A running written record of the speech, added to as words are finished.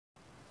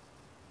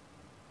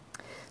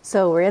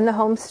So we're in the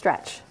home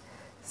stretch.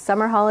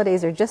 Summer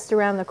holidays are just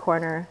around the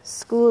corner.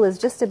 School is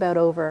just about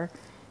over.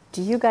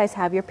 Do you guys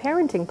have your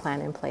parenting plan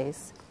in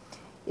place?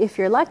 If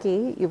you're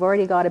lucky, you've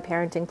already got a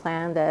parenting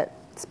plan that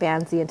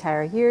spans the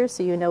entire year,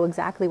 so you know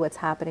exactly what's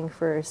happening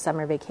for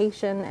summer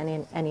vacation and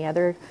in any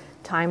other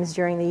times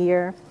during the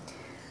year.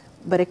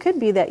 But it could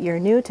be that you're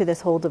new to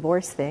this whole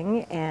divorce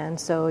thing, and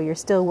so you're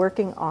still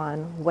working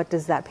on what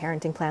does that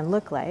parenting plan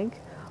look like.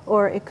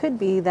 Or it could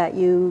be that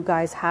you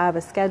guys have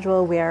a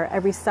schedule where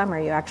every summer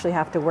you actually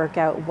have to work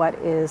out what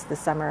is the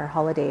summer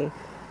holiday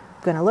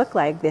going to look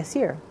like this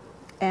year.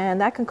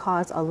 And that can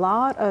cause a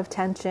lot of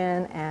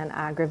tension and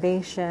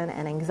aggravation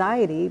and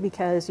anxiety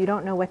because you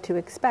don't know what to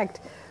expect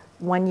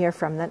 1 year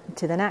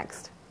to the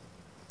next.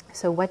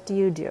 So what do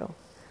you do?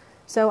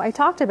 So I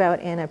talked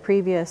about in a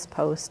previous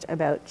post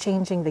about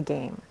changing the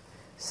game.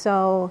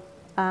 So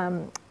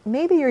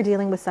maybe you're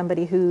dealing with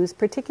somebody who's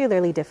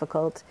particularly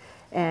difficult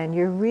and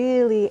you're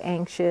really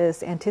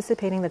anxious,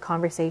 anticipating the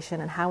conversation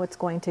and how it's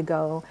going to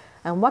go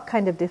and what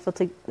kind of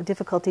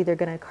difficulty they're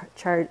going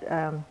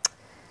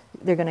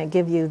to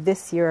give you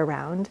this year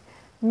around.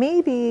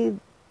 Maybe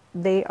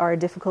they are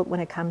difficult when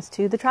it comes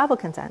to the travel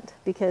consent,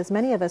 because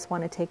many of us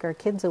want to take our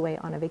kids away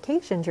on a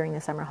vacation during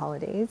the summer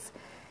holidays.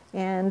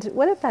 And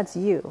what if that's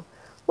you?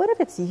 What if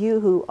it's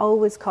you who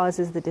always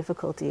causes the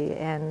difficulty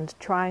and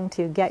trying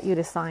to get you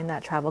to sign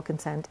that travel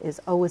consent is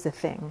always a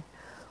thing?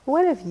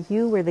 What if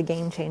you were the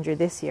game changer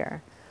this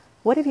year?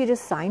 What if you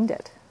just signed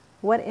it?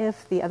 What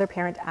if the other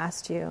parent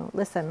asked you,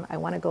 listen, I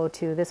want to go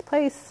to this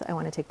place. I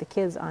want to take the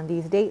kids on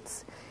these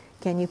dates.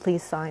 Can you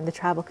please sign the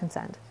travel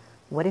consent?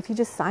 What if you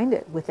just signed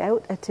it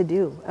without a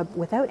to-do,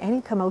 without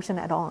any commotion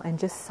at all, and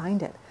just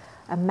signed it?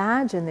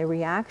 Imagine the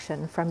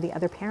reaction from the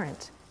other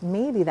parent.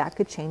 Maybe that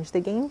could change the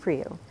game for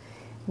you.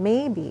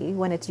 Maybe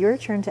when it's your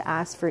turn to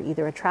ask for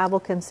either a travel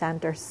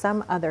consent or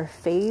some other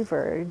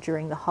favor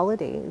during the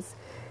holidays,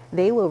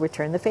 they will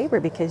return the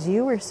favor because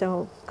you were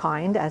so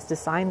kind as to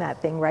sign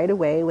that thing right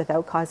away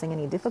without causing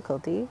any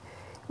difficulty.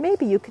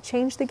 Maybe you could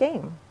change the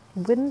game.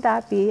 Wouldn't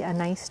that be a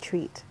nice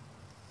treat?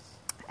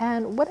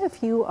 And what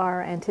if you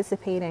are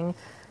anticipating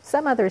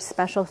some other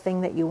special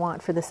thing that you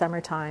want for the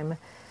summertime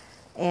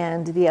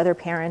and the other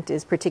parent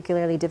is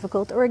particularly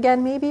difficult? Or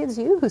again, maybe it's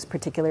you who's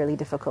particularly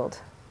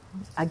difficult.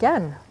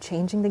 Again,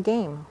 changing the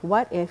game.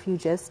 What if you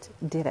just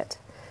did it?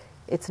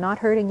 It's not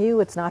hurting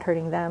you, it's not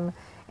hurting them,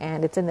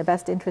 and it's in the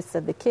best interests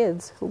of the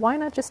kids. Why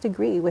not just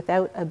agree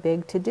without a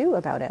big to-do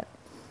about it?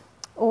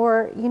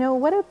 Or,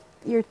 what if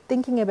you're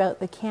thinking about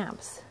the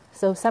camps?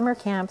 So summer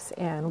camps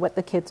and what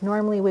the kids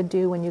normally would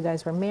do when you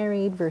guys were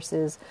married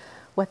versus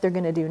what they're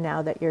going to do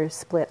now that you're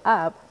split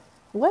up.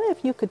 What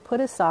if you could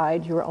put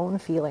aside your own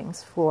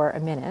feelings for a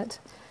minute,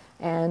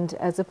 and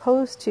as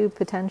opposed to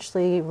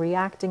potentially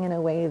reacting in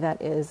a way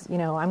that is,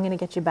 I'm going to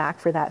get you back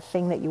for that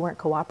thing that you weren't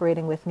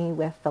cooperating with me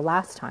with the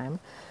last time,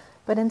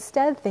 but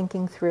instead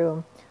thinking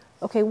through,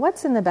 okay,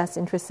 what's in the best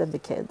interest of the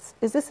kids?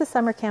 Is this a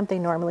summer camp they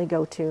normally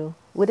go to?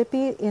 Would it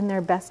be in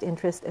their best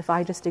interest if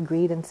I just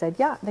agreed and said,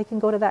 yeah, they can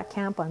go to that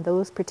camp on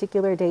those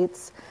particular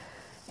dates,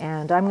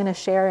 and I'm going to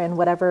share in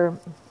whatever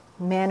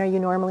manner you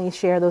normally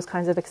share those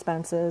kinds of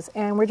expenses,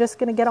 and we're just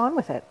going to get on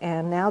with it.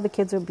 And now the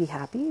kids will be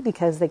happy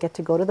because they get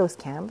to go to those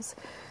camps.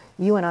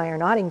 You and I are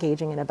not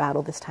engaging in a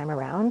battle this time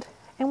around,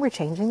 and we're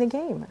changing the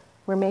game.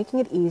 We're making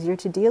it easier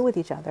to deal with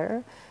each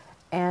other.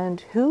 And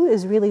who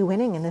is really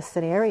winning in this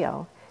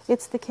scenario?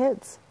 It's the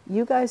kids.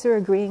 You guys are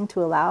agreeing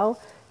to allow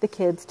the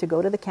kids to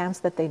go to the camps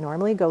that they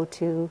normally go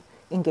to,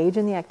 engage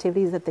in the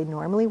activities that they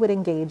normally would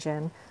engage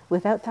in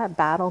without that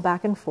battle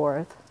back and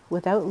forth,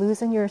 without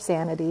losing your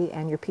sanity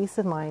and your peace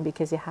of mind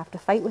because you have to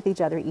fight with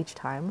each other each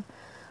time.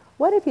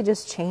 What if you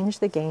just change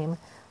the game,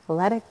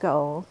 let it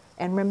go,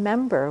 and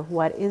remember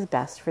what is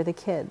best for the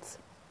kids?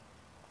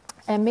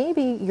 And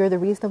maybe you're the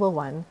reasonable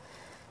one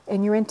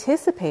and you're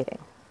anticipating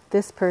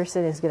this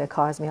person is going to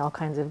cause me all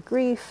kinds of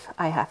grief.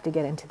 I have to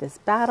get into this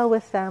battle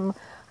with them.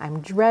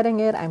 I'm dreading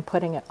it. I'm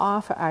putting it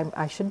off.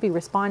 I should be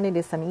responding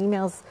to some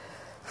emails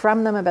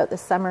from them about the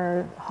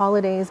summer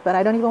holidays, but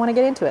I don't even want to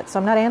get into it, so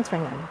I'm not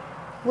answering them.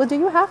 Well, do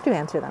you have to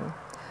answer them?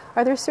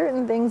 Are there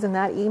certain things in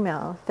that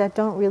email that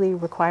don't really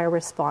require a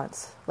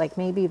response? Like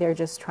maybe they're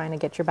just trying to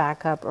get your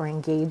back up or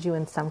engage you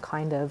in some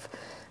kind of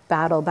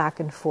battle back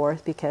and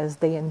forth because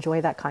they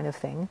enjoy that kind of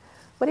thing.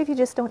 What if you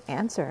just don't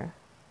answer?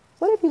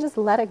 What if you just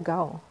let it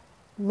go?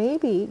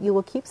 Maybe you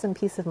will keep some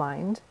peace of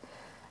mind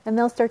and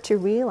they'll start to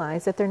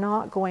realize that they're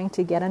not going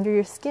to get under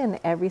your skin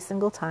every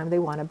single time they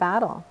want to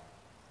battle.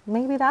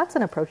 Maybe that's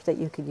an approach that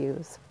you could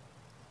use.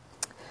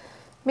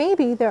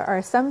 Maybe there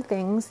are some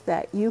things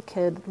that you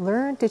could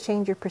learn to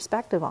change your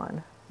perspective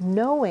on,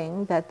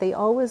 knowing that they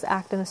always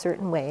act in a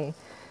certain way.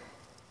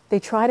 They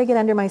try to get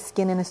under my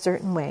skin in a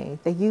certain way.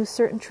 They use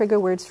certain trigger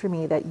words for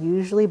me that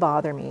usually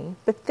bother me.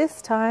 But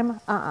this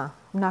time, I'm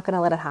not going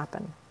to let it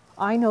happen.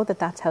 I know that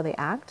that's how they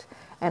act,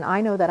 and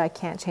I know that I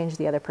can't change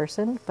the other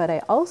person, but I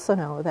also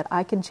know that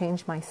I can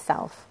change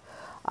myself.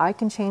 I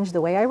can change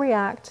the way I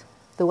react,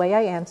 the way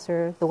I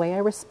answer, the way I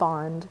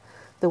respond,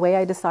 the way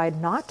I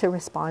decide not to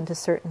respond to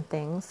certain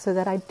things so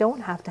that I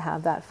don't have to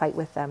have that fight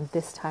with them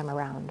this time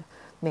around.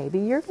 Maybe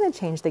you're going to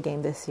change the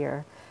game this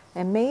year,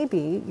 and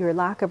maybe your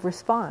lack of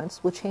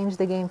response will change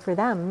the game for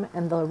them,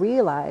 and they'll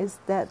realize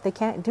that they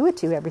can't do it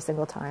to you every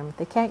single time.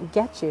 They can't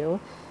get you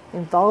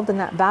involved in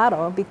that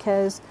battle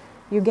because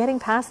you're getting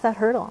past that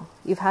hurdle.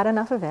 You've had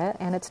enough of it,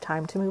 and it's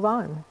time to move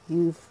on.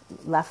 You've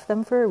left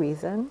them for a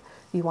reason.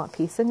 You want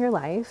peace in your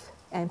life,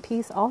 and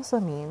peace also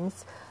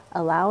means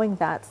allowing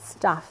that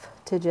stuff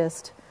to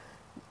just,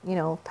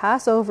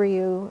 pass over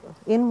you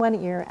in one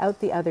ear,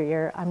 out the other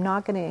ear. I'm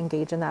not going to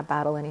engage in that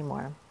battle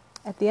anymore.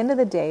 At the end of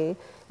the day,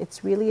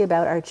 it's really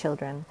about our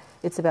children.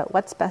 It's about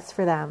what's best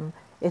for them.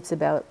 It's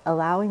about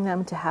allowing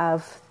them to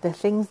have the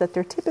things that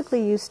they're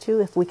typically used to,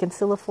 if we can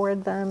still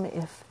afford them,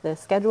 if the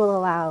schedule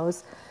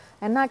allows,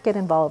 and not get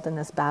involved in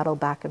this battle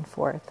back and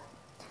forth.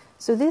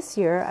 So this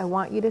year, I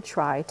want you to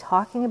try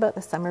talking about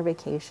the summer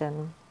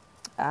vacation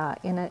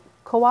in a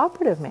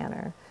cooperative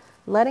manner,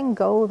 letting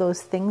go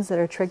those things that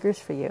are triggers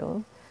for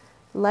you,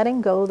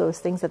 letting go those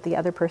things that the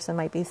other person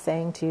might be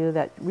saying to you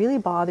that really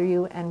bother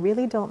you and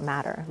really don't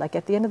matter. Like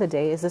at the end of the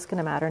day, is this going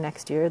to matter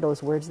next year?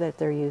 Those words that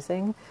they're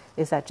using,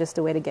 is that just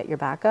a way to get your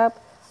back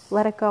up?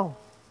 Let it go.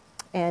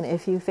 And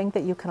if you think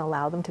that you can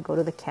allow them to go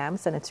to the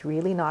camps and it's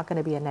really not going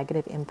to be a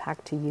negative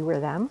impact to you or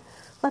them,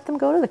 let them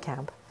go to the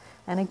camp.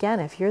 And again,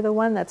 if you're the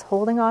one that's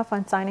holding off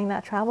on signing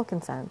that travel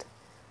consent,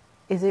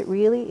 is it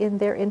really in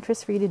their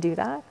interest for you to do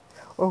that?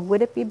 Or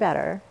would it be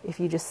better if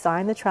you just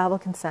sign the travel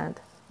consent,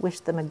 wish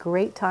them a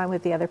great time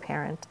with the other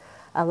parent,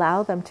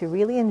 allow them to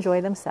really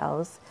enjoy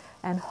themselves,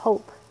 and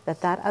hope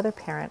that that other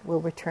parent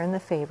will return the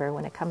favor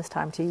when it comes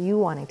time to you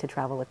wanting to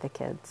travel with the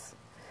kids?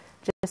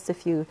 Just a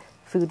few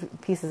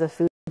pieces of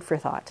food for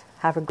thought.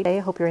 Have a great day.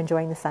 Hope you're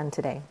enjoying the sun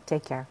today.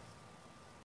 Take care.